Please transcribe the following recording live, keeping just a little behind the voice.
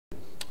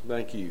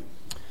Thank you.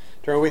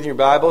 Turn with your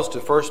Bibles to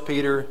 1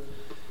 Peter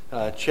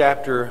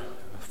chapter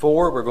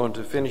 4. We're going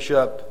to finish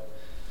up.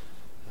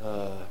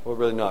 Well,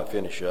 really not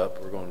finish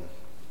up. We're going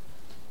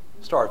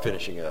to start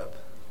finishing up.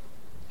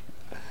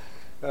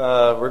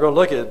 We're going to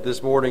look at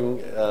this morning,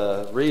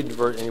 read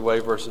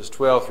anyway, verses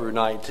 12 through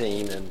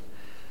 19. And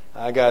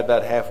I got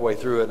about halfway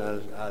through it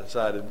and I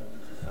decided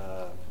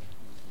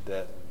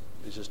that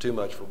it's just too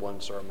much for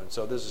one sermon.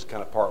 So this is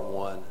kind of part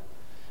one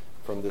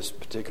from this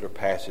particular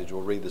passage.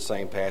 We'll read the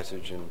same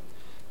passage and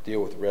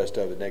deal with the rest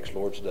of it next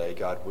Lord's Day,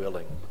 God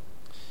willing.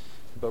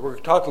 But we're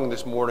talking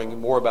this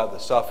morning more about the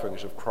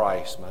sufferings of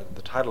Christ.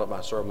 The title of my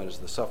sermon is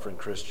The Suffering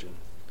Christian.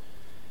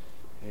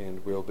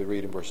 And we'll be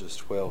reading verses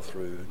 12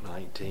 through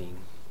 19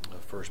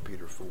 of 1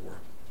 Peter 4.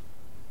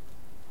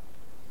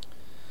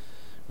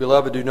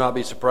 Beloved, do not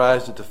be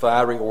surprised at the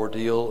fiery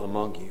ordeal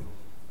among you,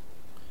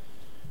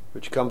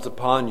 which comes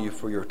upon you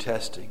for your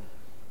testing,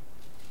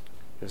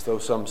 as though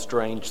some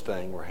strange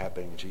thing were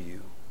happening to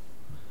you.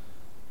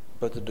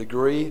 But the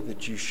degree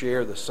that you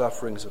share the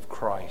sufferings of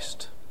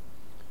Christ,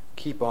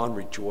 keep on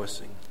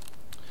rejoicing,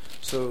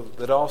 so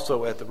that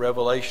also at the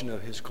revelation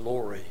of his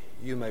glory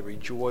you may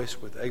rejoice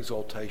with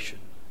exultation.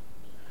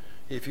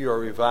 If you are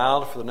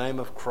reviled for the name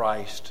of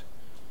Christ,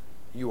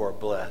 you are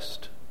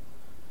blessed,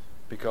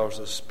 because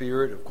the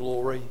Spirit of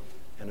glory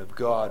and of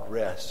God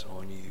rests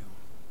on you.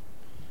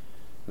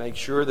 Make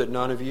sure that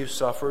none of you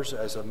suffers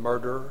as a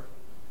murderer,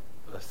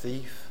 a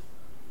thief,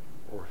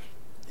 or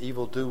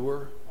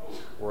evildoer,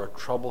 or a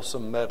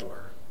troublesome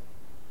meddler.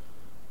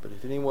 But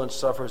if anyone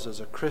suffers as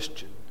a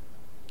Christian,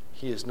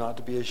 he is not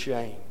to be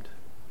ashamed,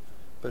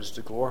 but is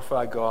to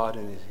glorify God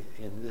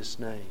in this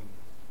name.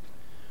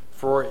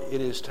 For it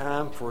is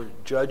time for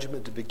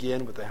judgment to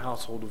begin with the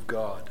household of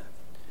God.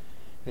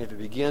 And if it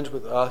begins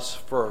with us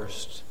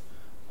first,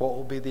 what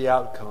will be the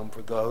outcome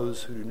for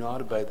those who do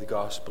not obey the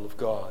gospel of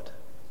God?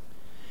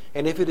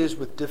 And if it is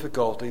with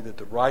difficulty that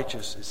the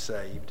righteous is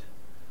saved,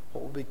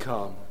 what will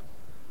become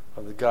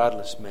of the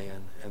godless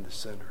man and the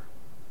sinner?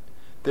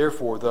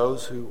 Therefore,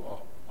 those who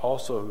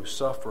also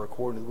suffer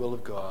according to the will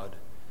of God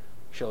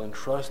shall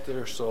entrust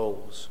their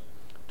souls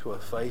to a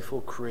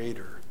faithful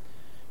Creator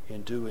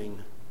in doing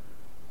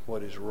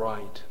what is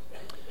right.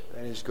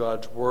 That is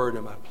God's word,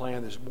 and my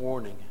plan this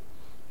morning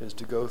is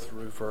to go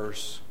through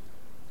verse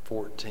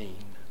 14.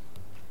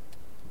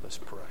 Let's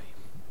pray.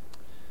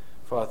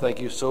 Father,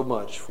 thank you so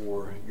much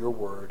for your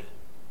word.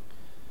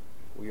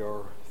 We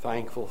are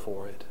thankful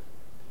for it.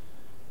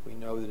 We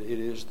know that it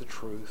is the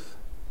truth,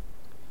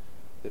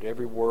 that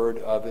every word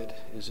of it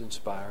is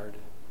inspired,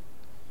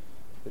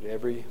 that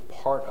every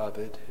part of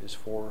it is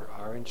for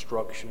our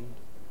instruction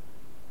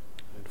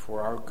and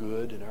for our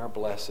good and our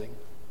blessing,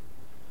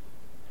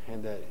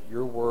 and that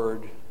your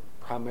word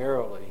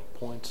primarily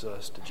points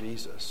us to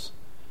Jesus,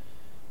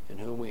 in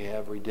whom we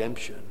have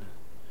redemption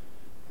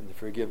and the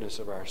forgiveness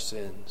of our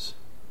sins.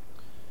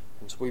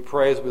 And so we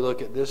pray as we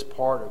look at this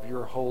part of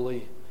your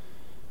holy,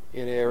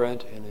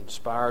 inerrant, and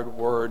inspired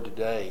word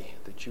today,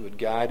 that you would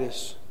guide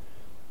us,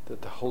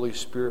 that the Holy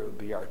Spirit would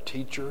be our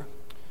teacher,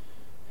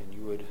 and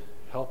you would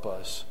help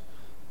us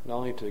not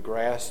only to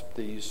grasp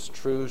these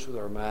truths with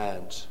our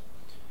minds,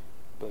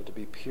 but to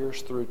be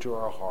pierced through to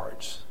our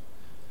hearts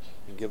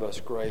and give us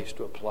grace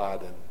to apply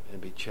them and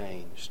be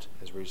changed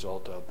as a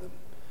result of them.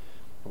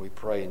 And we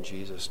pray in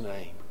Jesus'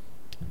 name.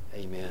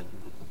 Amen.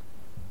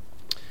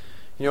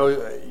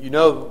 You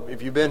know,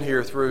 if you've been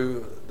here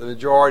through the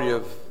majority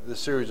of the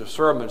series of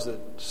sermons, that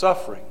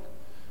suffering,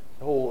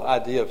 the whole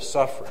idea of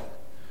suffering,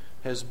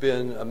 has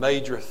been a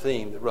major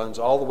theme that runs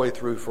all the way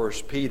through 1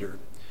 Peter.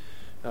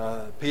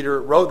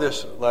 Peter wrote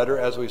this letter,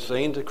 as we've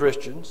seen, to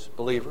Christians,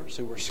 believers,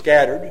 who were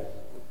scattered,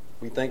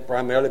 we think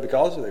primarily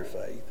because of their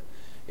faith,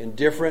 in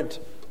different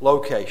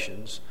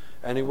locations,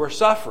 and who were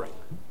suffering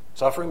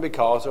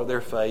because of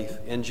their faith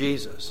in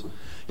Jesus.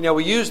 You know,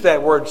 we use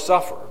that word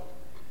suffer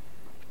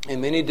in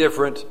many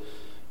different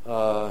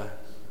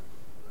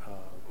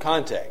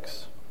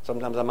contexts.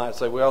 Sometimes I might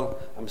say, well,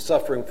 I'm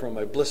suffering from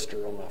a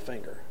blister on my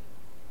finger.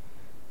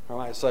 Or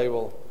I might say,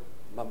 well,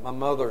 my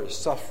mother is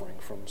suffering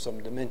from some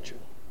dementia.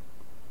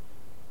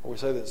 Or we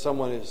say that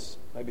someone is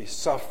maybe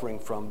suffering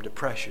from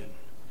depression.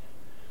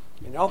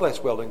 And all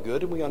that's well and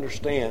good, and we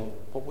understand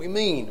what we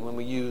mean when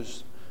we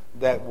use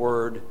that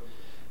word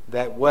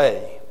that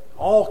way.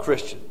 All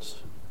Christians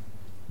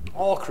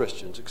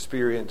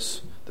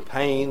experience the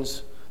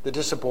pains, the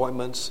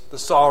disappointments, the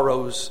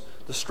sorrows,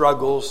 the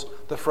struggles,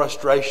 the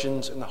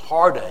frustrations, and the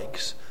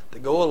heartaches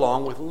that go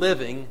along with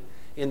living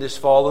in this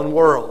fallen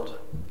world.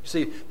 You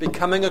see,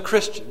 becoming a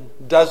Christian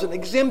doesn't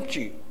exempt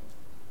you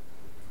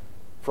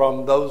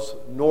from those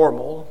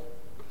normal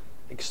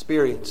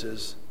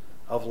experiences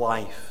of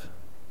life.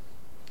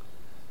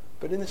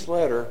 But in this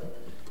letter,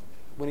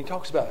 when he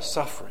talks about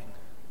suffering,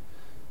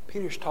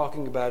 Peter's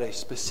talking about a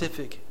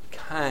specific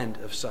kind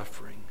of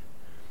suffering.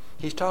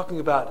 He's talking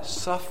about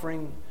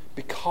suffering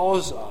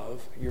because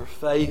of your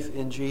faith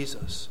in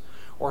Jesus,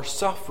 or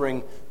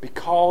suffering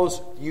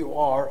because you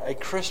are a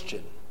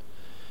Christian,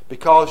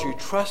 because you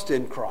trust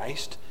in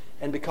Christ,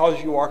 and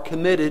because you are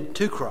committed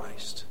to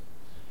Christ.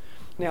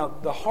 Now,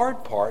 the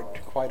hard part,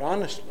 quite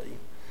honestly,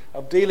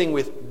 of dealing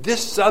with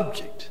this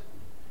subject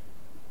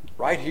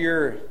right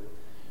here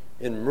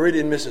in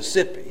Meridian,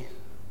 Mississippi,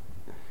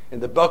 in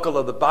the buckle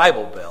of the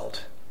Bible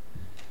Belt,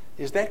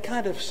 is that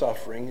kind of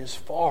suffering is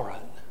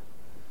foreign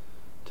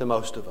to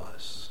most of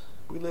us.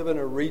 We live in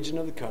a region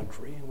of the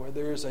country where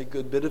there is a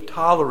good bit of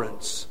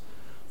tolerance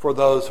for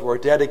those who are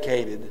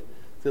dedicated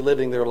to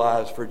living their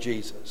lives for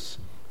Jesus.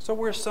 So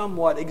we're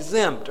somewhat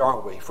exempt,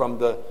 aren't we, from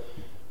the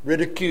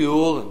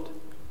ridicule and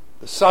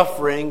the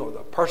suffering or the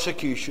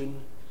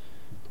persecution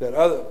that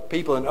other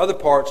people in other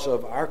parts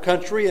of our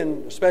country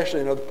and especially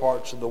in other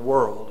parts of the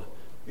world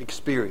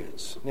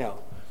experience. Now,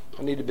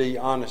 I need to be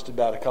honest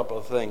about a couple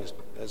of things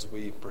as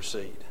we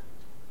proceed.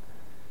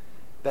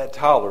 That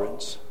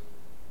tolerance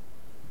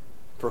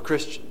for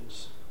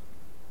Christians,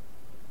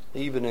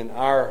 even in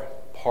our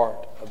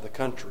part of the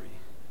country,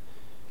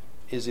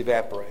 is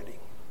evaporating.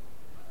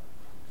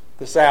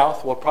 The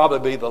South will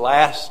probably be the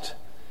last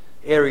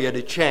area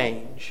to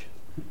change,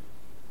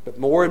 but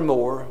more and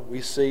more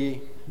we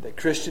see that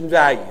Christian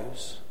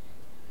values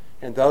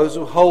and those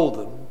who hold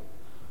them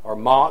are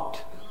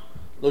mocked,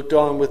 looked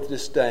on with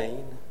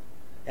disdain,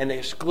 and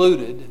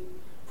excluded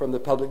from the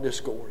public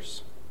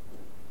discourse.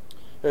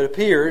 It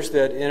appears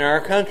that in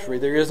our country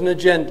there is an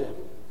agenda,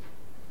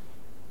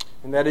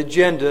 and that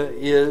agenda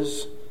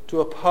is to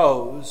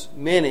oppose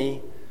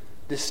many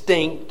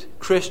distinct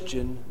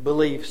Christian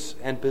beliefs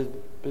and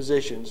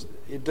positions.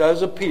 It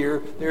does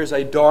appear there's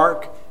a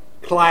dark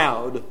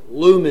cloud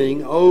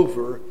looming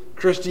over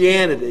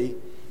Christianity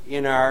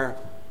in our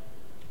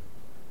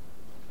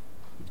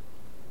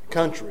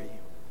country.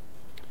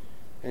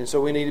 And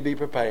so we need to be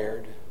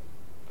prepared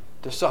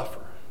to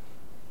suffer,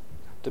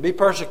 to be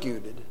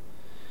persecuted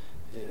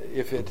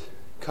if it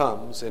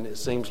comes, and it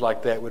seems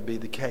like that would be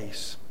the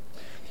case.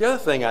 The other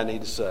thing I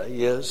need to say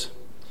is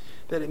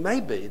that it may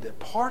be that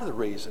part of the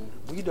reason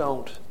we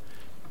don't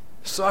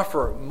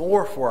suffer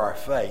more for our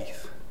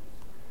faith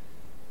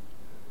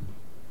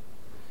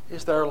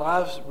is that our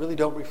lives really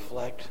don't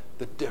reflect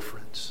the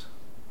difference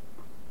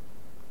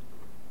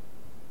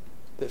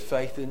that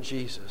faith in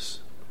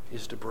Jesus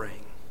is to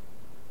bring.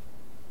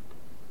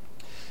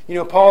 You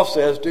know, Paul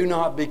says, do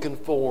not be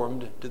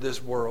conformed to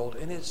this world.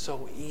 And it's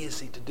so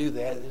easy to do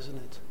that, isn't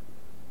it?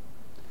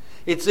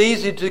 It's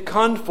easy to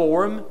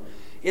conform.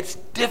 It's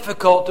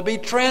difficult to be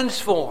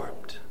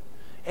transformed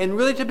and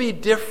really to be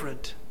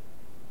different.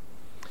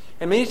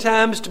 And many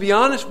times, to be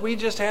honest, we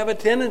just have a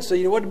tendency,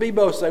 you know, what did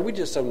Bebo say? We're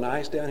just so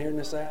nice down here in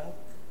the South.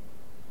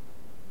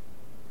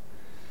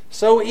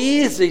 So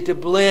easy to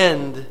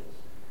blend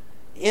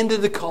into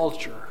the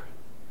culture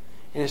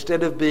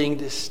instead of being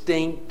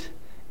distinct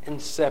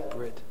and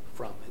separate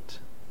from it.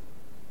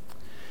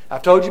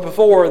 I've told you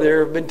before,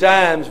 there have been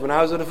times when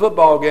I was at a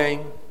football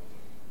game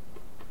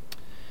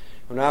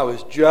when I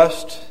was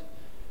just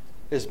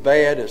as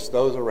bad as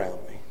those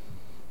around me.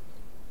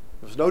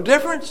 There was no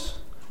difference.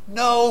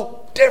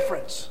 No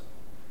difference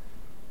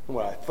in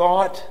what I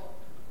thought,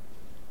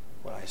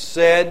 what I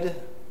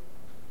said,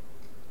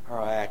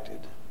 or I acted.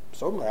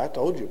 So much, I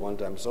told you one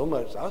time, so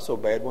much, I was so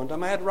bad one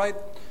time I had to write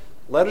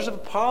letters of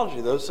apology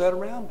to those sat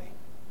around me.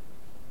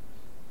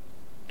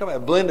 Talking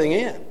about blending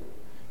in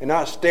and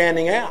not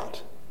standing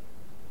out.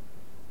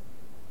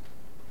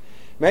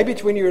 Maybe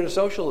it's when you're at a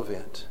social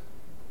event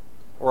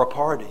or a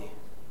party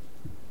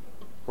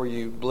where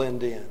you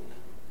blend in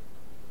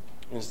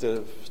instead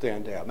of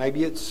stand out.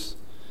 Maybe it's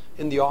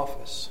in the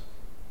office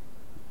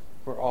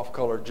where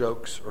off-color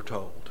jokes are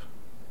told.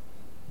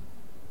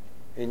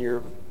 In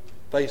your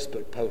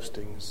Facebook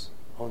postings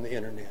on the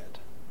internet.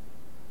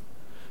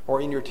 Or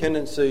in your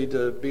tendency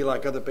to be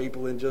like other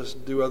people and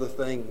just do other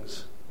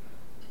things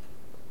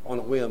on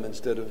a whim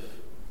instead of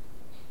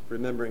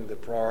remembering the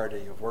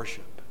priority of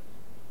worship.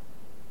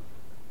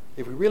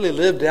 If we really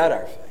lived out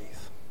our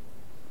faith,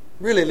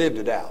 really lived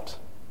it out,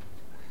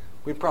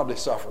 we'd probably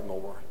suffer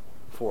more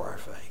for our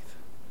faith.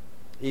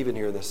 Even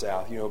here in the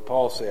South. You know,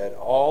 Paul said,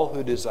 all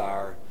who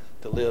desire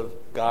to live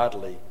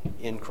godly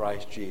in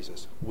Christ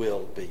Jesus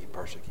will be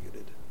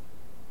persecuted.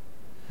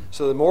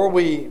 So the more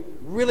we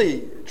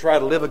really try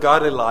to live a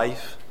godly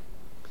life,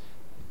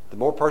 the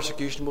more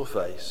persecution we'll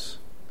face,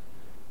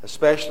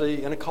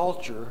 especially in a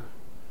culture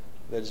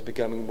that is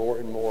becoming more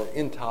and more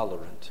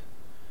intolerant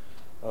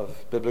of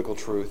biblical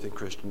truth and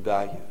Christian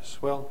values.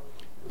 Well,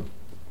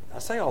 I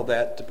say all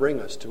that to bring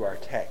us to our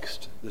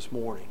text this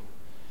morning,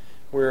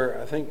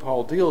 where I think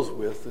Paul deals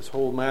with this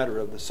whole matter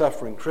of the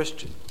suffering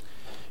Christian.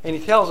 And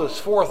he tells us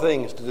 4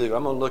 things to do.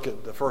 I'm going to look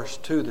at the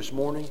first 2 this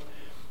morning,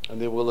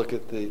 and then we'll look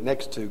at the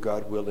next 2,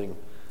 God willing,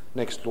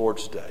 next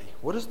Lord's Day.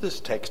 What does this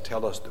text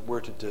tell us that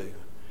we're to do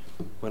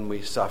when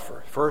we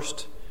suffer?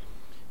 First,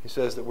 he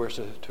says that we're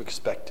to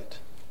expect it.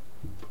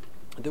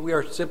 That we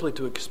are simply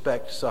to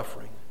expect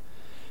suffering.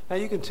 Now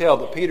you can tell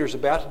that Peter's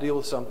about to deal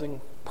with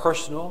something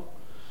personal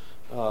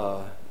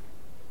or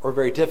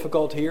very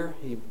difficult here.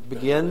 He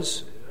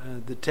begins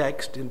the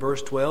text in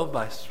verse 12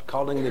 by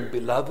calling them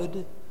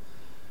beloved.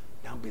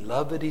 Now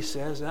beloved, he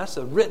says, that's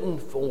a written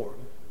form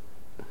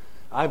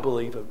I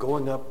believe, of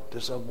going up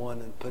to someone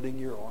and putting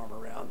your arm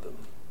around them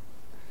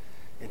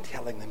and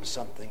telling them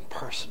something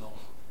personal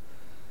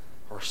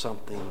or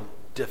something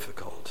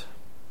difficult.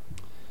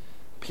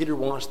 Peter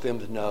wants them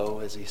to know,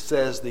 as he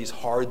says these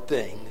hard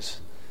things,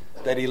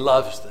 that he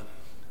loves them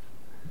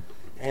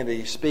and that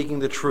he's speaking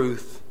the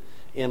truth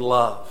in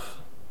love.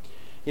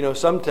 You know,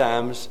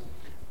 sometimes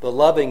the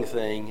loving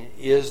thing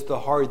is the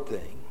hard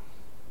thing,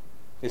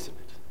 isn't it?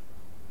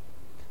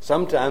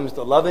 Sometimes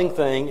the loving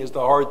thing is the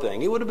hard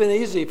thing. It would have been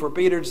easy for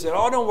Peter to say,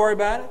 oh, don't worry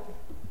about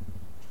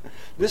it.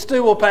 This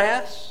too will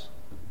pass.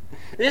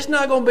 It's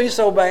not going to be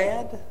so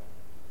bad.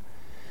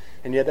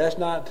 And yet that's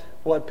not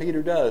what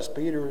Peter does.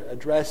 Peter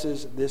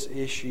addresses this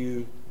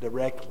issue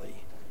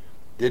directly.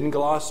 Didn't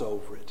gloss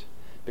over it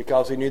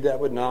because he knew that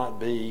would not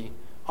be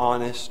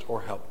honest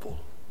or helpful.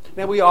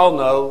 Now we all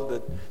know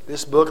that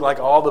this book, like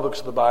all the books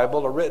of the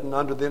Bible, are written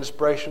under the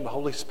inspiration of the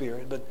Holy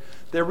Spirit, but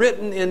they're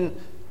written in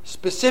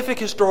specific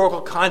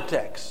historical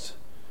contexts.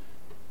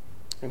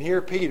 And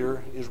here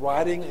Peter is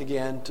writing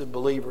again to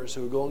believers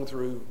who are going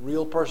through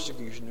real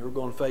persecution, who are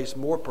going to face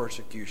more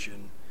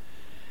persecution.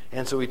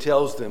 And so he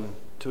tells them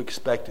to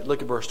expect it.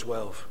 Look at verse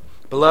 12.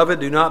 Beloved,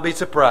 do not be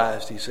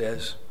surprised, he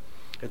says,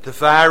 at the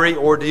fiery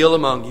ordeal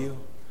among you,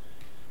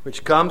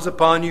 which comes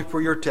upon you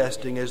for your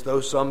testing, as though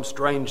some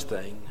strange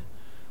thing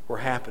were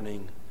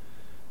happening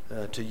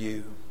to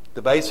you.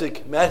 The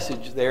basic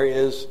message there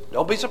is,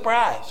 don't be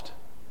surprised.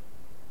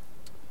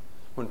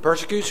 When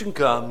persecution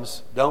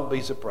comes, don't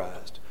be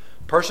surprised.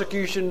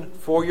 Persecution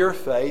for your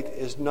faith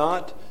is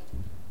not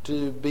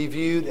to be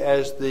viewed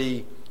as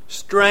the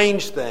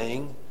strange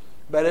thing,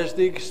 but as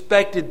the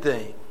expected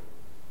thing.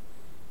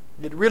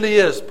 It really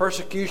is.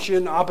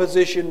 Persecution,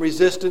 opposition,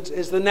 resistance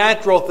is the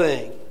natural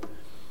thing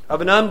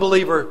of an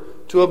unbeliever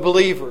to a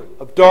believer,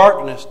 of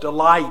darkness to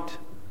light,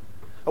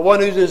 of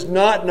one who does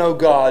not know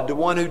God to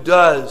one who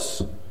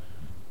does,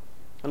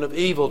 and of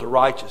evil to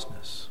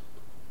righteousness.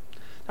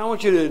 Now I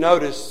want you to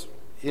notice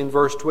in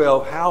verse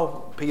 12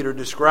 how Peter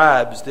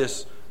describes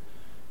this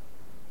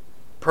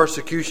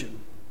persecution.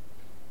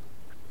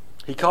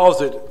 He calls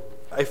it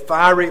a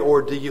fiery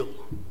ordeal.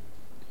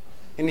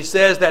 And he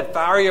says that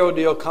fiery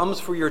ordeal comes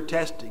for your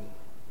testing.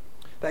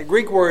 That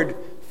Greek word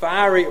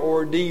fiery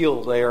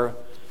ordeal there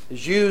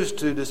is used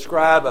to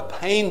describe a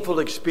painful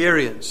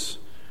experience,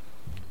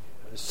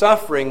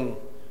 suffering,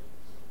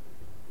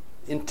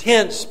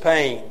 intense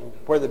pain,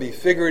 whether it be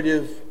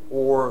figurative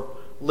or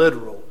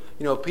literal.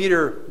 You know,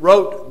 Peter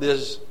wrote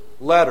this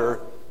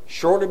letter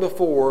shortly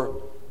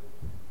before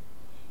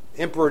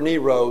Emperor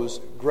Nero's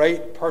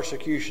great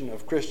persecution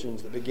of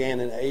Christians that began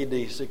in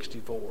AD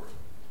 64.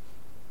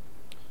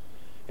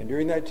 And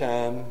during that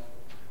time,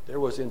 there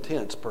was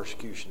intense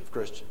persecution of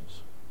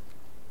Christians.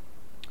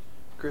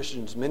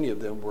 Christians, many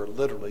of them, were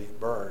literally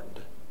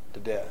burned to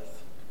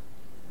death.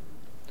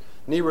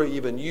 Nero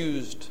even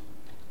used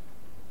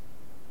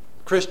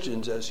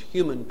Christians as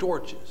human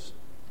torches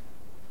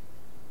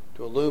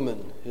to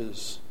illumine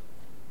his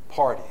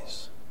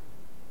parties.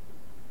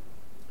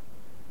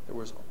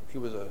 He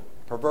was a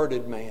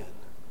perverted man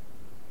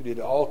who did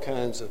all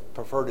kinds of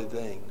perverted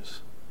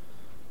things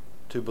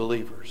to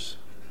believers.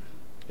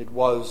 It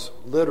was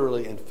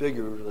literally and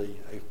figuratively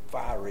a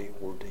fiery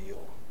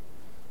ordeal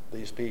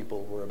these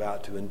people were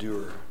about to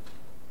endure.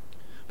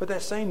 But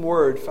that same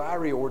word,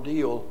 fiery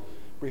ordeal,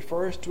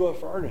 refers to a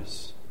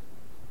furnace.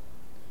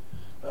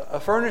 A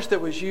furnace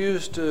that was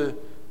used to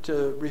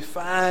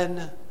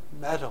refine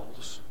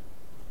metals,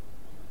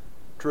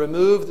 to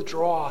remove the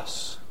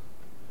dross,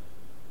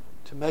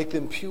 to make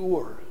them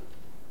pure.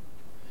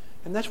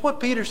 And that's what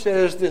Peter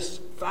says this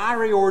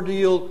fiery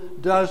ordeal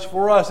does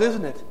for us,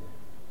 isn't it?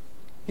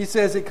 He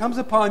says it comes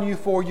upon you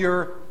for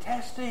your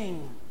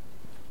testing.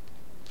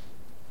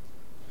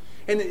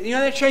 And you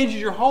know, that changes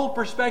your whole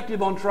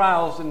perspective on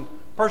trials and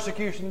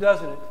persecution,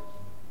 doesn't it?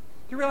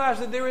 You realize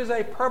that there is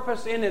a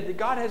purpose in it, that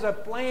God has a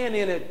plan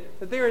in it,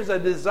 that there is a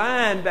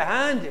design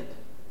behind it.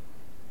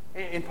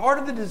 And part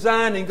of the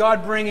design in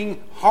God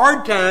bringing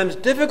hard times,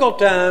 difficult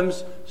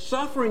times,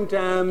 suffering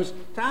times,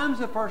 times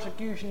of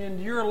persecution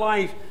into your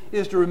life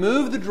is to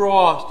remove the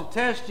dross, to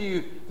test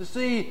you, to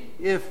see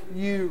if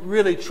you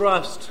really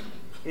trust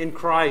in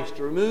Christ,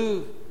 to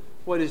remove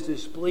what is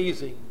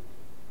displeasing,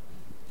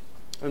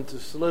 and to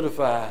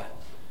solidify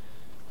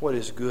what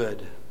is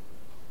good.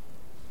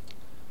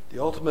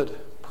 The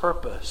ultimate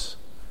purpose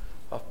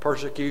of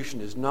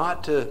persecution is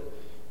not to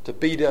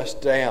beat us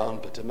down,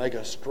 but to make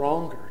us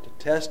stronger, to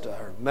test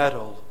our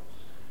mettle,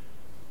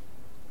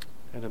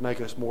 and to make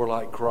us more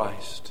like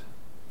Christ.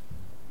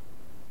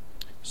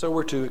 So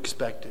we're to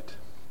expect it.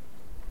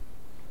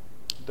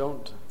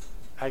 Don't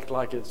act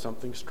like it's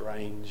something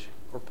strange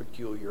or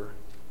peculiar.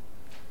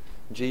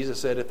 Jesus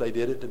said, if they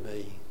did it to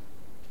me,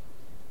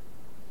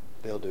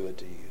 they'll do it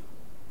to you.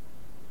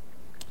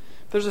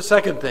 There's a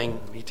second thing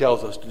he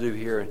tells us to do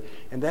here,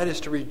 and that is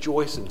to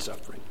rejoice in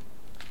suffering.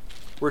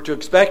 We're to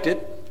expect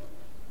it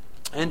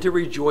and to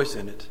rejoice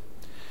in it.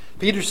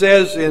 Peter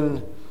says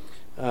in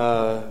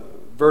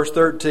verse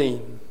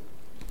 13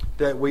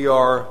 that we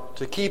are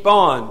to keep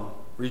on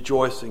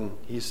rejoicing,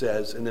 he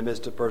says, in the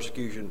midst of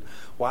persecution.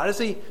 Why does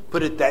he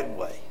put it that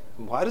way?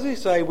 Why does he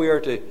say we are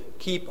to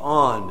keep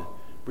on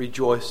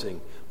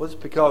rejoicing? Well,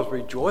 it's because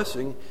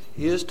rejoicing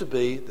is to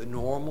be the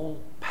normal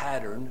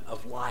pattern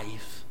of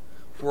life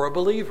for a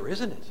believer,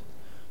 isn't it?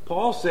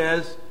 Paul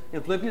says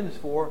in Philippians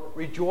 4,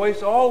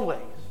 rejoice always.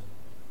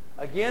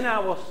 Again, I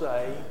will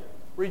say,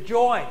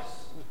 rejoice.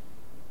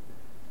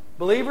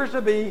 Believers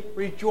to be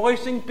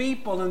rejoicing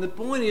people. And the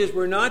point is,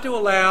 we're not to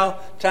allow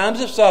times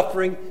of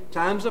suffering,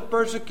 times of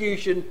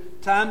persecution,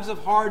 times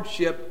of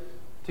hardship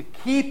to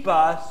keep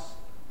us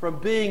from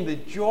being the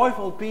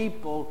joyful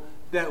people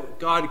that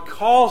God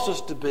calls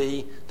us to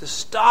be, to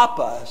stop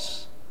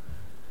us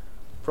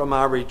from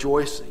our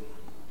rejoicing.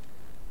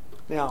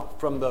 Now,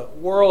 from the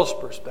world's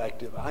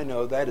perspective, I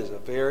know that is a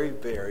very,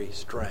 very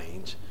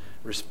strange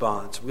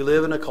response. We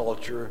live in a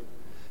culture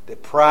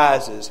that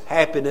prizes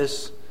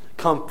happiness,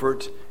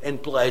 comfort,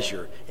 and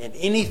pleasure, and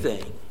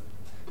anything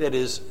that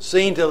is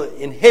seen to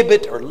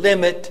inhibit or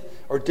limit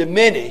or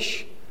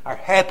diminish our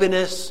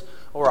happiness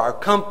or our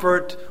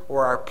comfort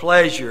or our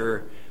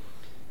pleasure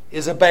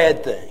is a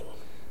bad thing.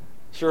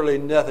 Surely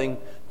nothing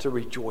to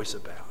rejoice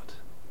about.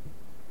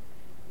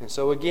 And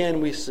so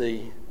again we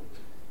see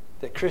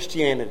that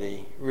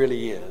Christianity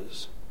really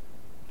is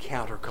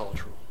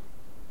countercultural.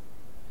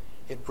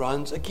 It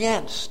runs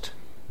against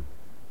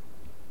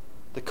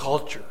the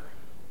culture.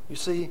 You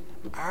see,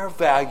 our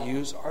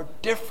values are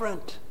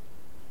different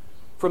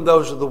from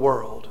those of the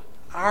world.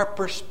 Our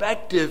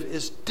perspective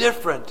is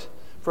different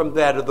from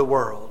that of the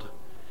world.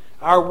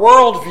 Our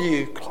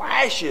worldview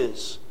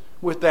clashes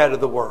with that of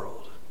the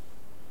world.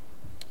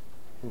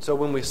 And so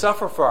when we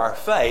suffer for our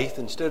faith,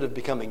 instead of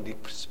becoming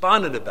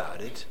despondent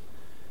about it,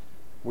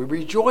 we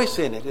rejoice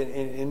in it.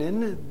 And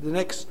in the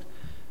next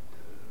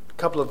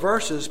couple of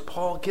verses,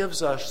 Paul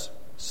gives us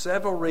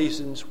several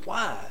reasons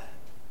why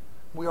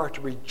we are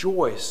to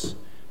rejoice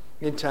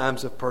in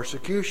times of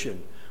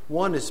persecution.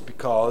 One is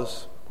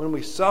because when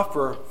we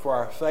suffer for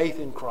our faith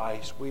in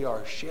Christ, we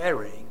are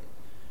sharing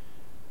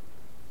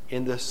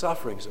in the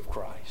sufferings of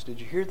Christ.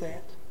 Did you hear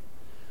that?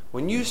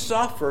 When you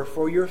suffer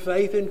for your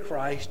faith in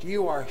Christ,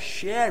 you are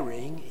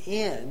sharing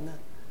in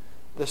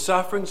the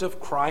sufferings of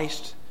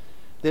Christ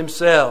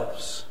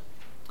themselves.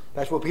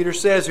 That's what Peter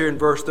says here in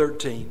verse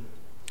 13.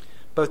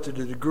 But to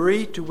the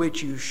degree to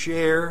which you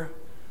share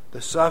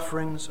the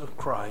sufferings of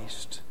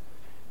Christ,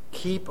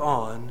 keep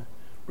on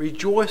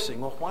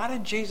rejoicing. Well, why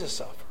did Jesus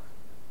suffer?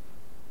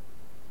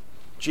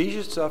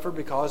 Jesus suffered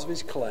because of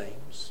his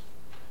claims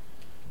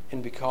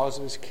and because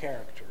of his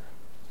character.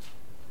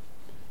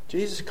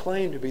 Jesus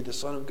claimed to be the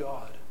Son of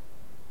God.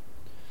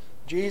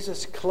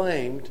 Jesus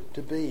claimed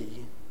to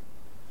be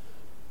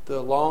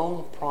the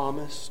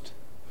long-promised,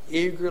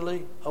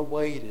 eagerly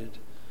awaited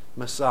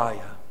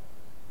Messiah.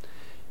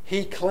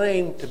 He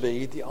claimed to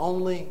be the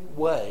only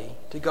way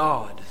to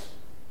God.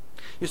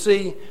 You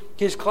see,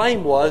 his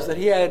claim was that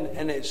he had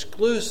an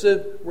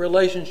exclusive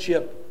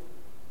relationship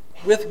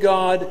with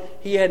God.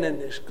 He had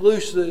an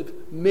exclusive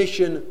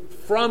mission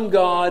from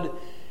God,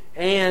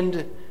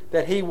 and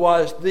that he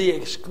was the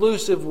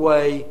exclusive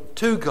way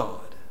to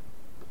God.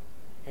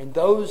 And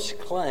those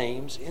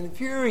claims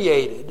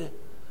infuriated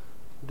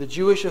the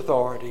Jewish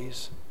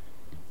authorities,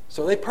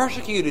 so they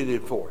persecuted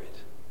him for it.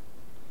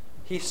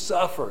 He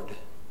suffered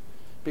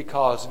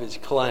because of his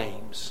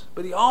claims,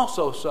 but he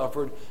also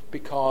suffered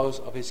because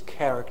of his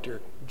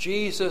character.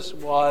 Jesus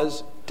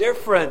was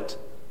different.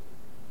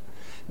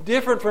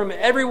 Different from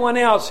everyone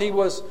else. He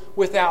was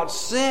without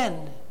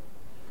sin.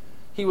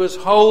 He was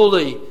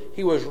holy.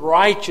 He was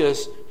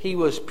righteous. He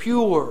was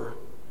pure.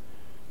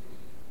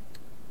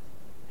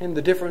 And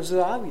the difference is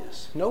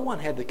obvious. No one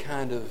had the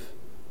kind of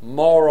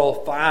moral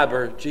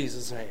fiber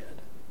Jesus had.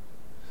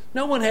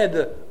 No one had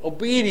the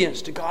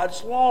obedience to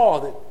God's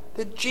law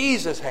that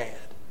Jesus had.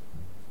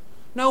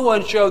 No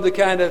one showed the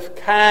kind of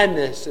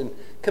kindness and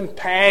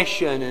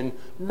compassion and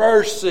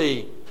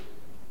mercy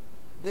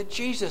that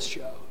Jesus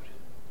showed.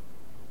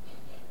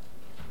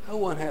 No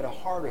one had a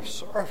heart of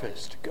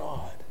service to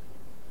God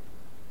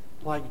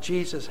like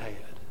Jesus had.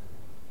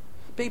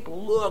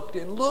 People looked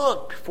and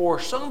looked for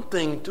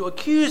something to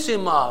accuse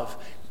him of,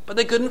 but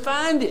they couldn't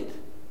find it.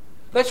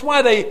 That's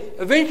why they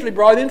eventually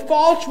brought in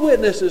false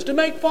witnesses to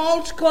make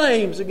false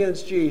claims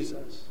against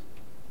Jesus.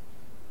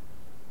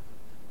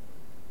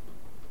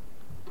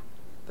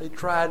 They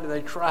tried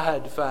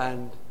to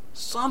find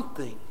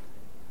something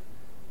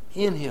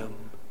in him,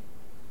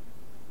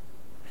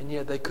 and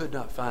yet they could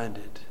not find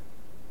it.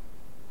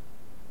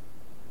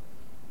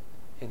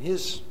 And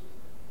his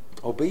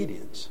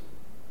obedience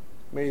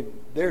made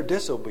their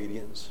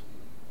disobedience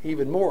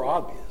even more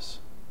obvious.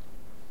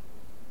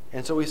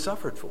 And so he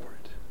suffered for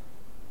it.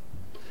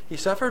 He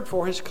suffered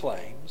for his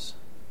claims,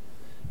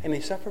 and he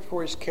suffered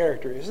for his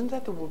character.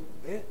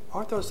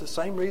 Aren't those the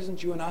same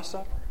reasons you and I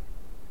suffer?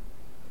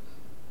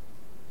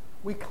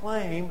 We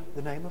claim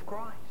the name of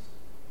Christ.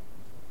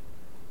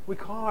 We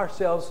call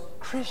ourselves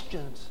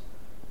Christians,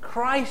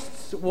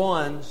 Christ's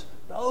ones,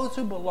 those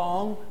who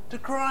belong to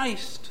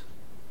Christ.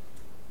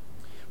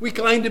 We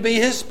claim to be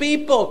His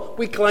people.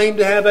 We claim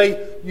to have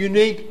a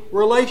unique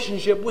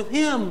relationship with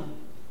Him.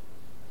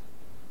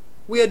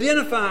 We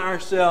identify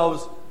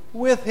ourselves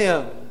with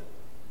Him.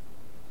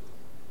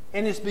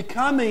 And it's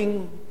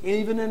becoming,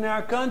 even in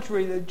our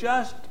country, that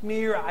just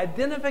mere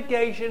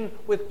identification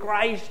with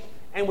Christ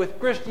and with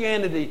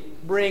Christianity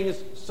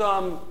brings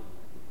some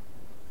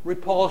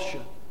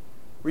repulsion,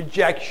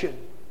 rejection.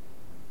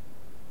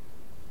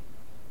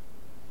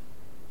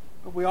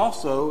 But we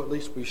also, at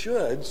least we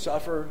should,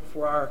 suffer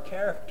for our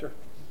character.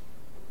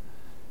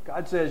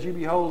 God says, "You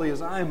be holy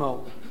as I am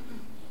holy."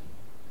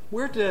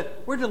 We're to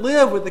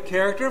live with the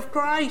character of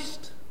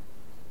Christ.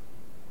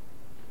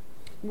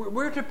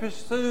 We're to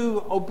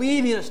pursue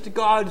obedience to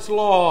God's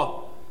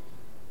law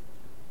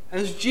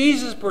as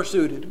Jesus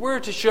pursued it.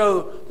 We're to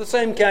show the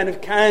same kind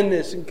of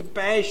kindness and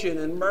compassion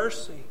and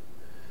mercy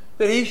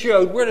that He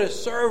showed. We're to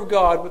serve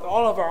God with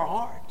all of our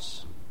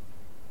hearts.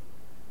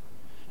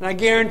 And I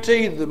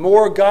guarantee the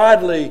more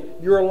godly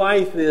your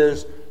life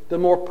is, the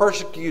more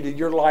persecuted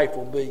your life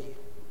will be.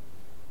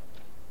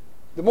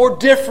 The more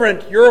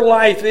different your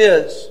life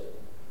is,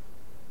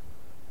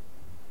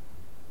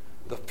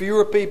 the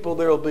fewer people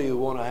there will be who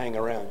want to hang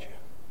around you,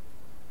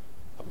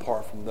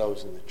 apart from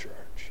those in the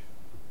church.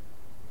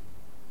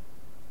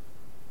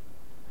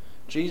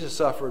 Jesus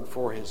suffered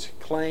for His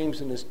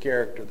claims and His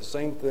character, the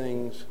same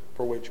things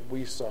for which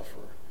we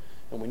suffer.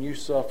 And when you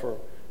suffer,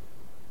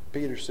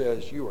 Peter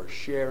says, you are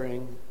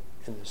sharing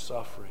in the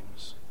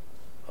sufferings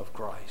of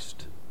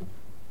Christ.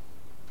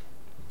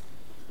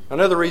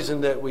 Another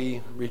reason that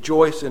we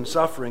rejoice in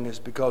suffering is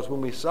because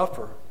when we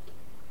suffer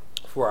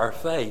for our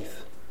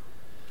faith,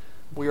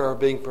 we are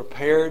being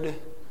prepared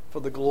for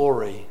the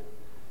glory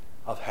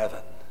of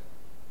heaven.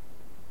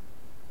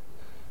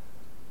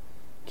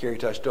 Carrie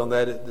touched on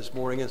that this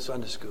morning in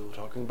Sunday school,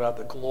 talking about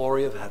the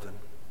glory of heaven.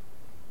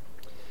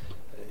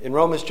 In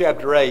Romans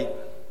chapter 8,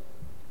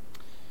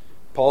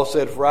 Paul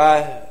said, "For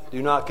I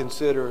do not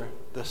consider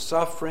the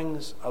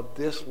sufferings of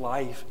this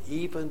life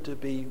even to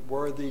be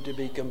worthy to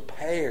be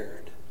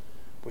compared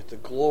with the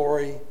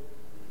glory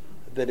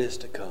that is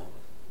to come."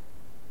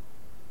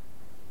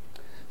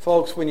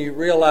 Folks, when you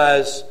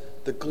realize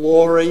the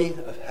glory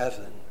of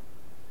heaven,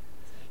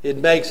 it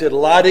makes it a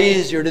lot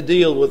easier to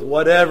deal with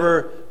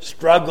whatever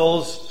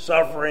struggles,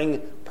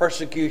 suffering,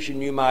 persecution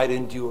you might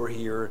endure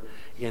here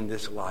in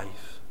this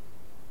life.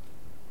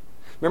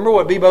 Remember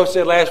what Bebo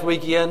said last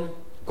weekend,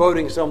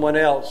 quoting someone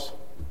else?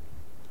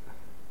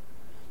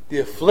 The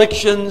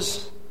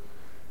afflictions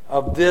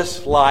of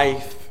this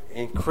life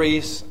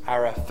increase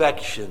our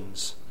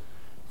affections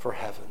for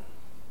heaven.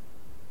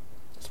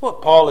 That's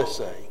what Paul is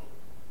saying.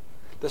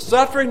 The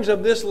sufferings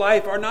of this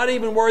life are not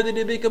even worthy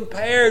to be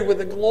compared with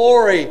the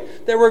glory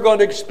that we're going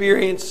to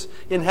experience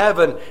in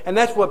heaven. And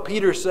that's what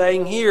Peter's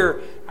saying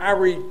here. Our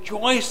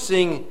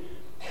rejoicing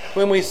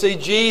when we see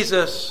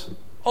Jesus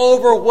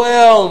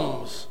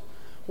overwhelms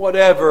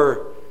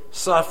whatever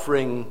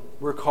suffering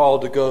we're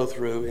called to go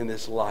through in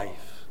this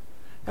life.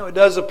 Now, it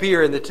does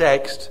appear in the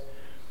text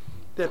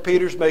that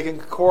Peter's making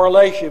a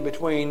correlation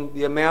between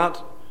the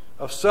amount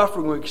of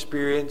suffering we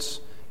experience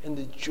and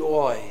the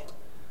joy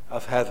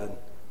of heaven.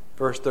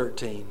 Verse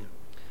 13,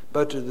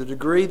 "But to the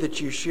degree that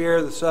you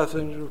share the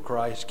sufferings of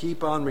Christ,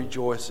 keep on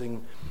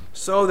rejoicing,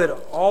 so that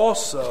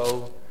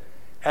also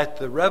at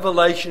the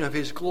revelation of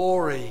His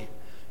glory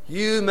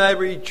you may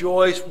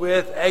rejoice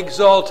with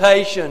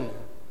exultation."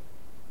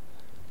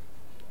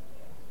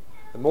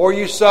 The more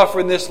you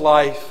suffer in this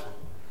life,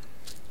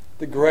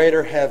 the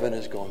greater heaven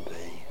is going to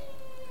be.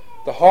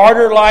 The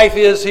harder life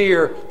is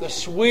here, the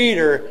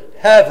sweeter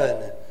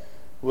heaven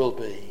will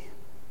be.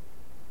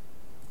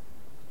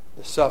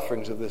 The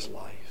sufferings of this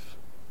life,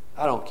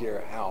 I don't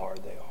care how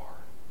hard they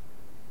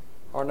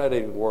are not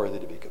even worthy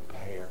to be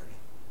compared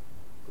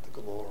with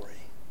the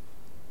glory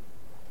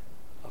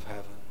of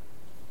heaven.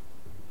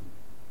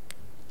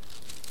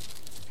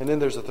 And then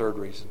there's a third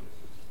reason.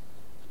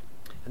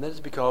 And that is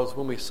because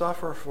when we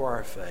suffer for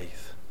our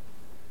faith,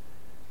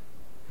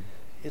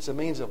 it's a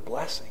means of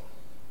blessing.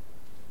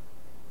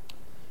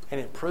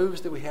 And it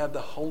proves that we have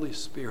the Holy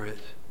Spirit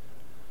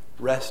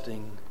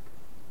resting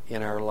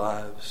in our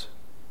lives.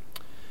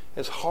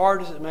 As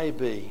hard as it may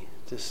be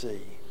to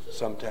see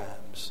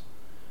sometimes,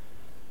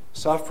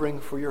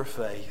 suffering for your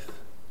faith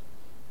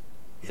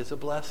is a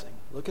blessing.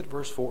 Look at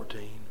verse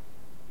 14.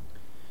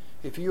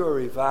 "If you are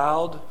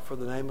reviled for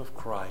the name of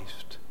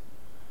Christ,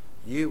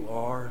 you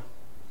are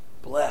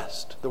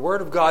blessed." The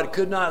Word of God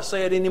could not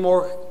say it any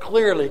more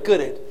clearly,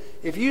 could it?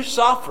 If you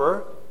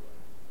suffer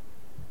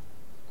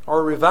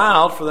or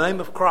reviled for the name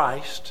of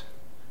Christ,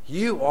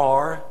 you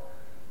are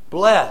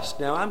blessed.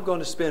 Now, I'm going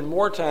to spend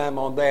more time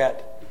on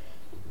that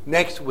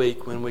next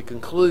week when we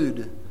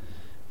conclude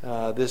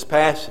this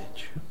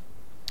passage.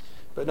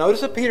 But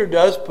notice that Peter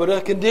does put a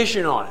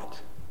condition on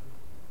it.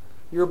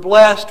 You're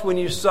blessed when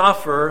you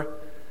suffer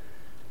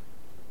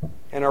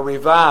and are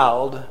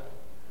reviled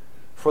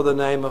for the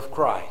name of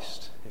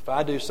Christ. If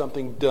I do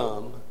something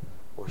dumb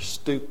or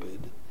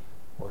stupid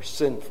or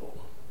sinful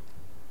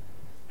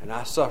and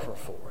I suffer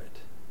for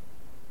it,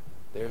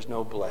 there's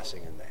no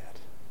blessing in that.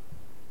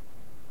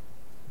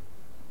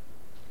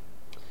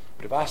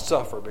 But if I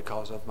suffer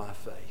because of my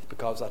faith,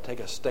 because I take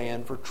a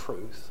stand for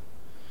truth,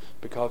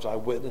 because I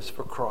witness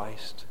for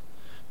Christ,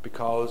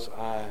 because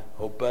I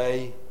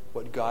obey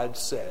what God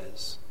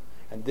says,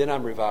 and then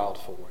I'm reviled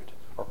for it,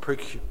 or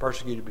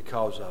persecuted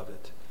because of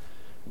it,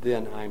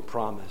 then I'm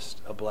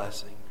promised a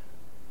blessing.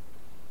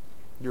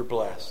 You're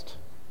blessed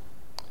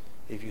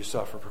if you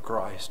suffer for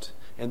Christ.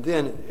 And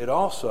then it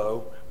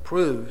also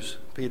proves,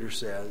 Peter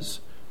says,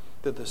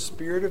 that the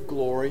Spirit of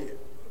glory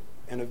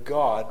and of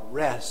God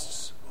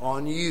rests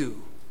on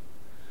you.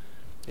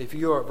 If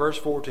you are, verse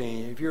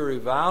 14, if you are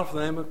reviled for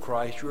the name of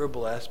Christ, you are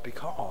blessed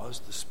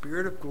because the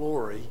Spirit of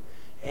glory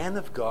and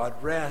of God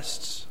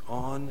rests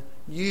on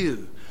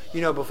you.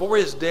 You know, before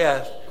His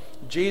death,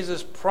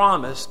 Jesus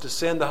promised to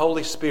send the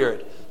Holy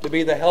Spirit to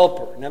be the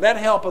helper. Now that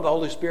help of the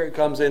Holy Spirit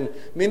comes in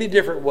many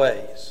different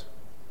ways.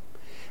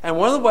 And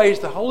one of the ways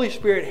the Holy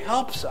Spirit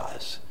helps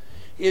us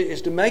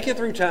is to make it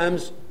through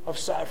times of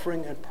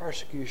suffering and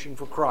persecution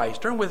for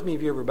Christ. Turn with me,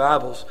 if you have your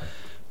Bibles,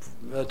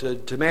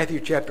 to Matthew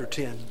chapter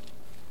 10.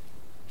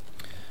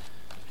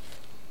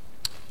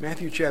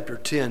 Matthew chapter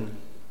 10.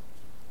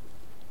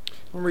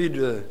 I'll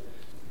read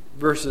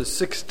verses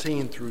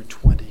 16 through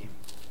 20.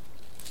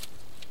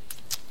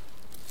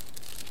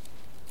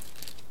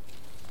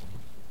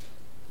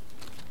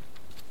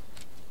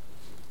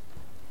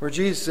 Where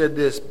Jesus said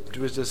this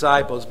to His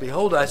disciples,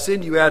 "Behold, I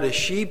send you out as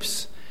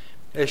sheep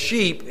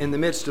in the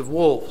midst of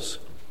wolves.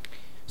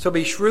 So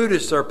be shrewd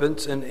as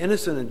serpents and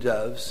innocent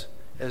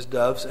as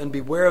doves, and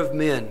beware of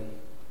men.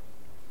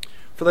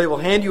 For they will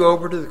hand you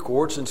over to the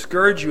courts and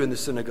scourge you in the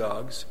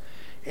synagogues,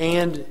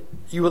 and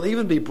you will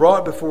even be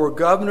brought before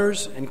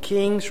governors and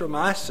kings for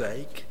my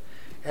sake,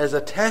 as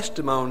a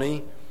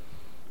testimony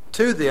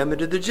to them and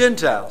to the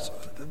Gentiles."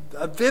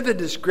 A vivid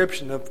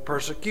description of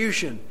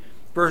persecution.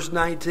 Verse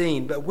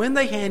 19, "But when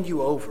they hand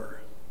you over,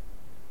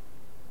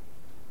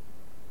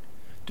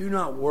 do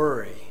not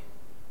worry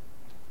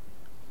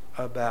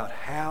about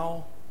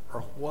how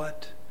or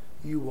what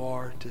you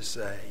are to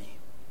say.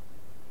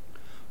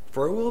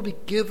 For it will be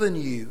given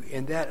you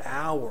in that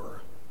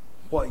hour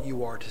what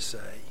you are to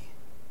say.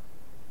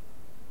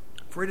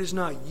 For it is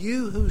not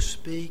you who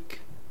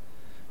speak,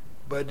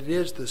 but it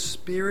is the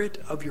Spirit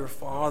of your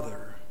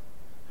Father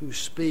who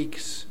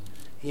speaks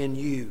in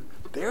you."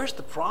 There's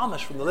the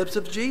promise from the lips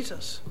of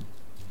Jesus.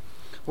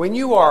 When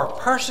you are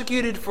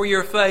persecuted for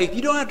your faith,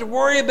 you don't have to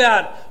worry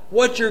about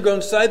what you're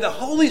going to say. The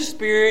Holy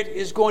Spirit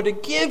is going to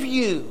give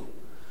you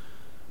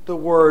the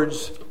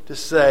words to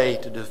say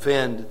to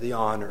defend the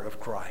honor of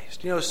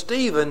Christ. You know,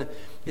 Stephen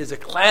is a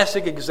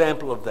classic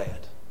example of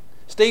that.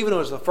 Stephen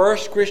was the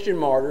first Christian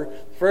martyr,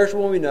 the first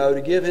one we know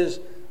to give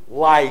his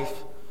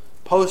life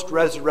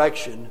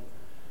post-resurrection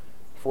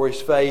for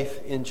his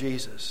faith in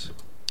Jesus.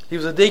 He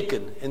was a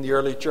deacon in the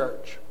early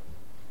church.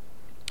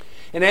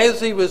 And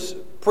as he was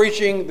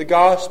preaching the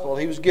gospel,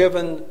 he was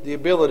given the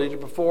ability to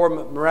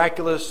perform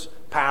miraculous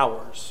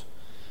powers.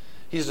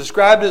 He's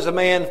described as a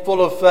man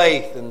full of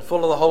faith and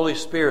full of the Holy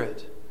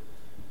Spirit.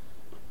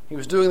 He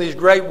was doing these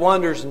great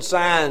wonders and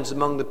signs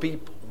among the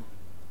people.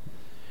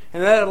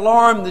 And that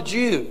alarmed the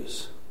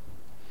Jews.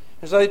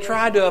 And so they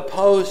tried to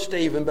oppose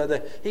Stephen, but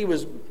he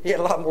had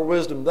a lot more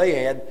wisdom than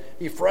they had.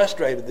 He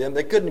frustrated them.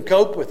 They couldn't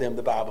cope with him,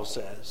 the Bible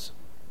says.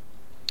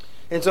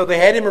 And so they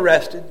had him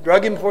arrested,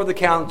 drug him before the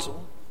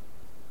council.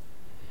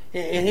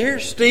 And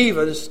here's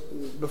Stephen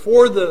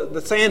before the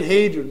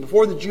Sanhedrin,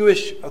 before the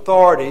Jewish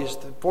authorities,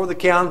 before the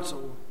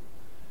council.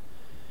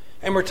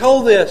 And we're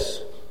told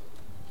this: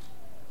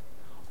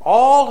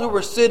 all who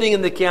were sitting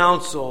in the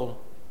council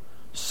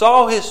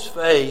saw his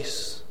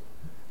face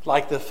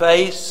like the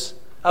face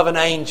of an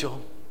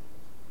angel.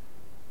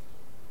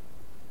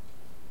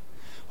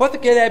 What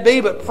could that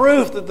be but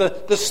proof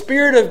that the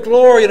Spirit of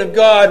glory and of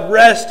God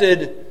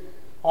rested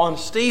on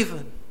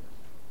Stephen?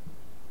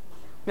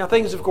 Now,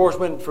 things, of course,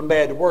 went from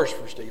bad to worse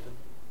for Stephen.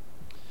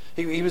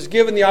 He was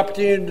given the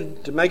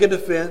opportunity to make a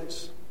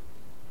defense.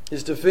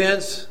 His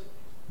defense,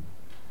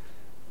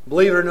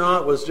 believe it or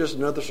not, was just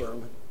another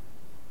sermon.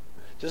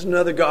 Just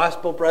another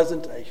gospel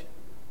presentation.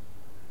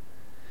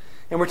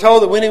 And we're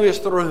told that when he was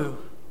through,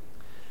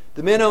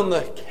 the men on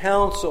the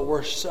council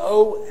were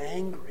so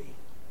angry,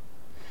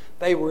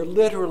 they were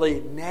literally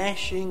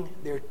gnashing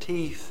their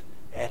teeth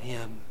at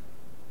him.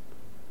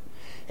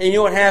 And you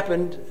know what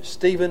happened?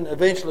 Stephen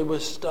eventually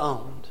was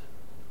stoned.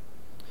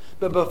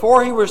 But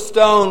before he was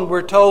stoned,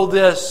 we're told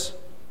this: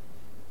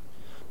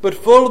 "But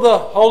full of the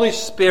Holy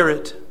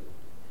Spirit,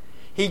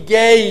 he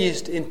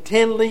gazed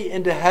intently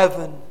into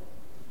heaven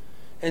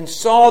and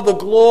saw the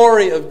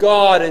glory of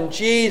God and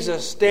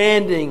Jesus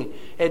standing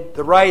at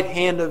the right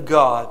hand of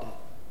God."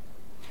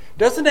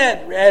 Doesn't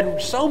that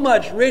add so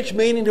much rich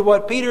meaning to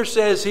what Peter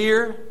says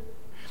here?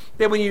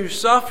 That when you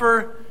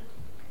suffer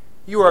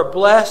You are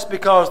blessed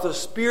because the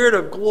Spirit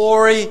of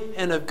glory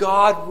and of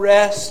God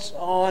rests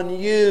on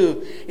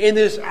you. In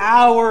this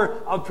hour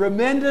of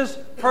tremendous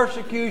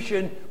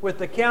persecution, with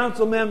the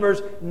council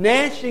members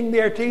gnashing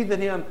their teeth at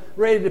him,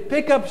 ready to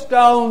pick up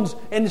stones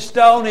and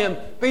stone him,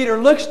 Peter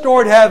looks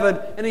toward heaven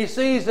and he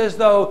sees as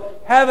though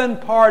heaven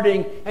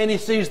parting, and he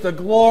sees the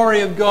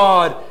glory of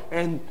God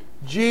and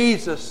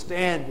Jesus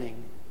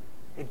standing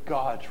at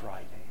God's right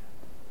hand.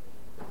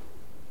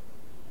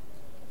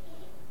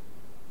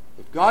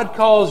 If God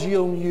calls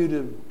you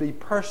to be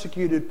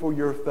persecuted for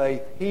your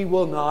faith, He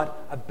will not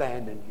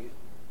abandon you.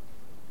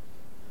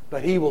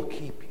 But He will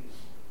keep you.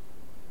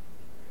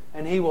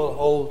 And He will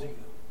hold you.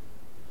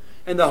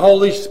 And the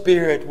Holy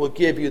Spirit will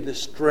give you the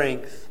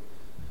strength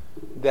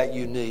that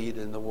you need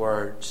and the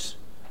words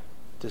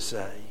to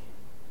say.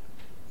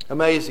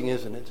 Amazing,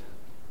 isn't it?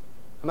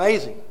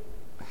 Amazing.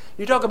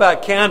 You talk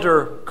about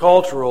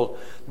countercultural,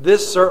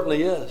 this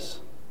certainly is.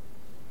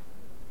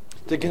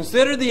 To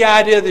consider the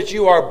idea that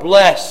you are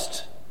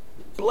blessed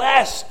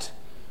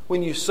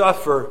when you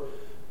suffer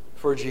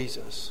for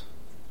Jesus.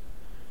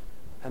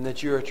 And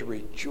that you are to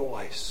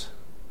rejoice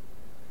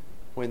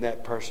when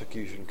that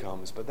persecution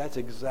comes. But that's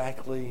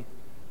exactly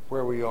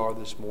where we are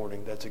this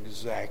morning. That's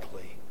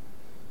exactly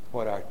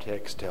what our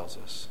text tells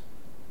us.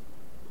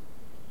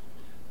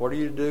 What are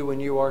you to do when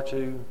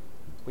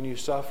you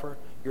suffer?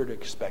 You're to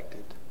expect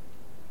it.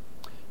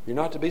 You're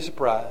not to be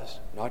surprised,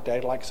 not to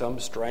act like some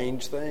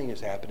strange thing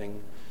is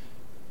happening.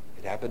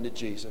 It happened to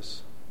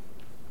Jesus.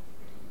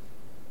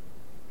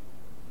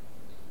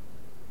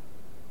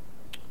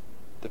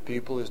 The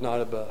pupil is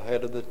not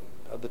ahead of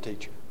the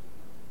teacher.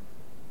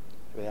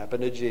 If it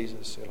happened to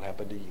Jesus, it'll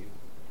happen to you.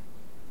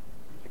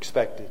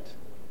 Expect it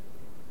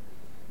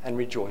and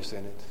rejoice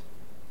in it.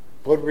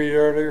 What did we read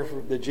earlier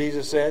that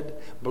Jesus said?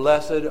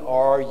 Blessed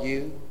are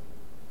you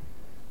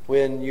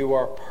when you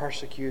are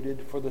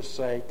persecuted for the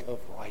sake of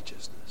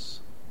righteousness.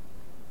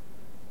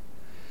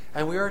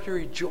 And we are to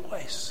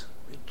rejoice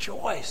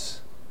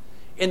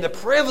in the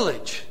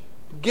privilege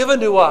given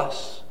to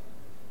us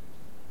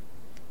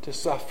to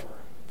suffer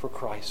for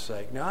Christ's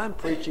sake. Now, I'm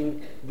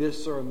preaching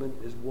this sermon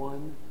as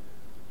one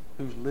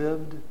who's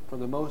lived, for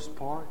the most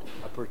part,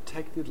 a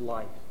protected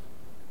life.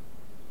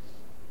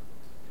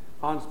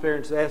 Hans'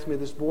 parents asked me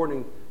this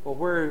morning, well,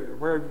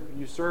 where have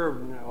you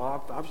served?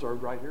 Well, I've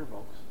served right here,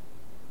 folks.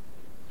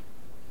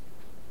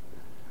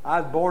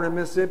 I was born in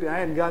Mississippi. I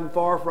hadn't gotten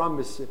far from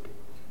Mississippi.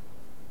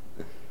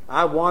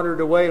 I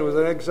wandered away and was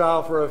in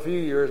exile for a few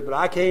years, but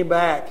I came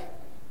back.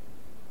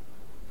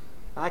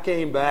 And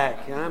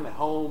I'm at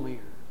home here.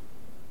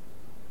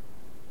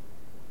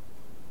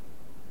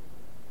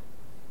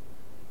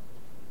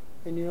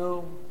 And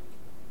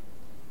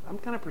I'm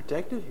kind of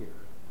protected here.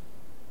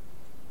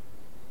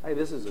 Hey,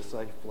 this is a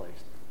safe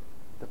place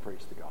to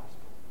preach the gospel.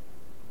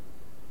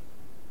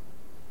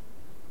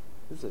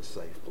 This is a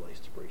safe place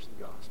to preach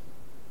the gospel.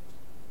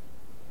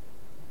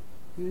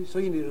 So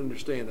you need to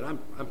understand that I'm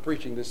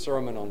preaching this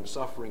sermon on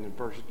suffering and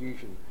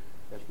persecution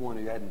as one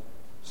who hadn't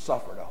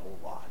suffered a whole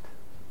lot.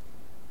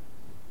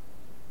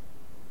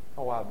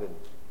 Oh, I've been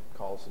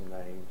called some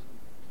names.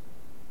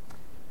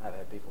 I've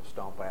had people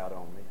stomp out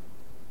on me.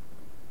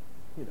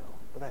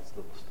 But that's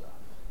little stuff.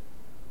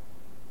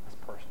 That's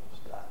personal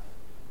stuff.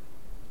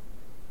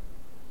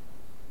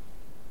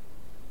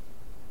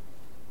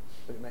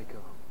 But it may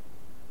come.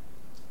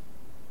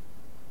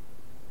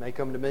 It may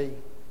come to me.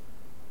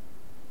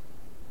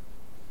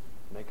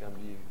 It may come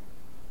to you.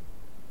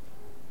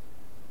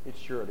 It's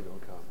surely going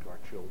to come to our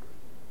children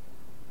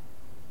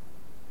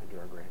and to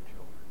our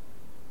grandchildren.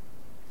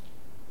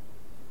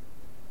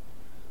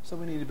 So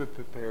we need to be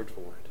prepared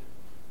for it,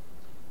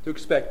 to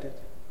expect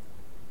it,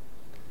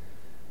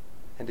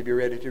 and to be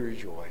ready to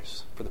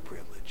rejoice for the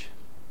privilege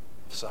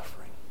of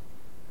suffering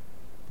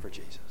for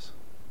Jesus.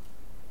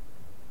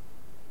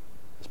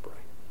 Let's pray.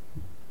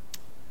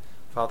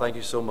 Father, thank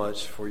you so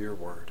much for your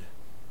word.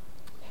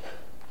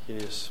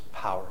 It is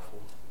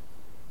powerful.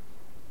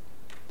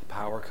 The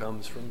power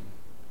comes from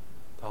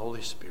the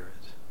Holy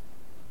Spirit,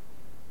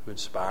 who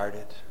inspired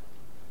it,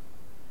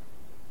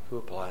 who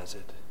applies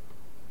it.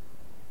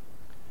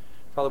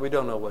 Father, we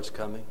don't know what's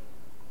coming.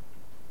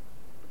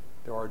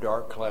 There are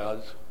dark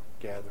clouds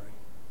gathering.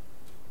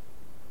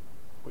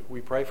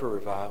 We pray for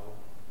revival.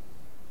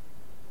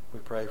 We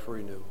pray for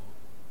renewal.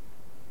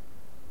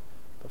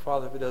 But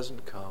Father, if it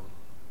doesn't come,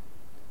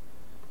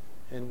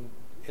 in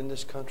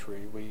this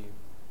country we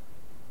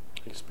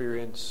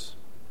experience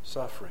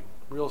suffering,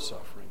 real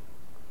suffering,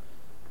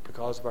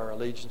 because of our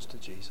allegiance to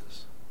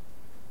Jesus.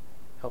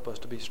 Help us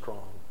to be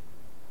strong,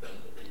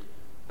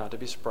 not to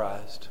be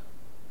surprised,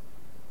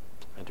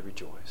 and to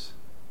rejoice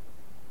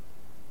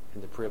in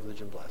the privilege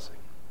and blessing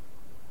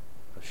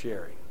of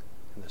sharing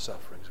in the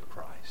sufferings of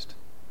Christ.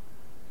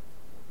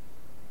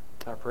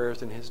 Our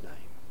prayers in His name.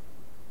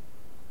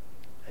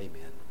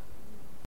 Amen.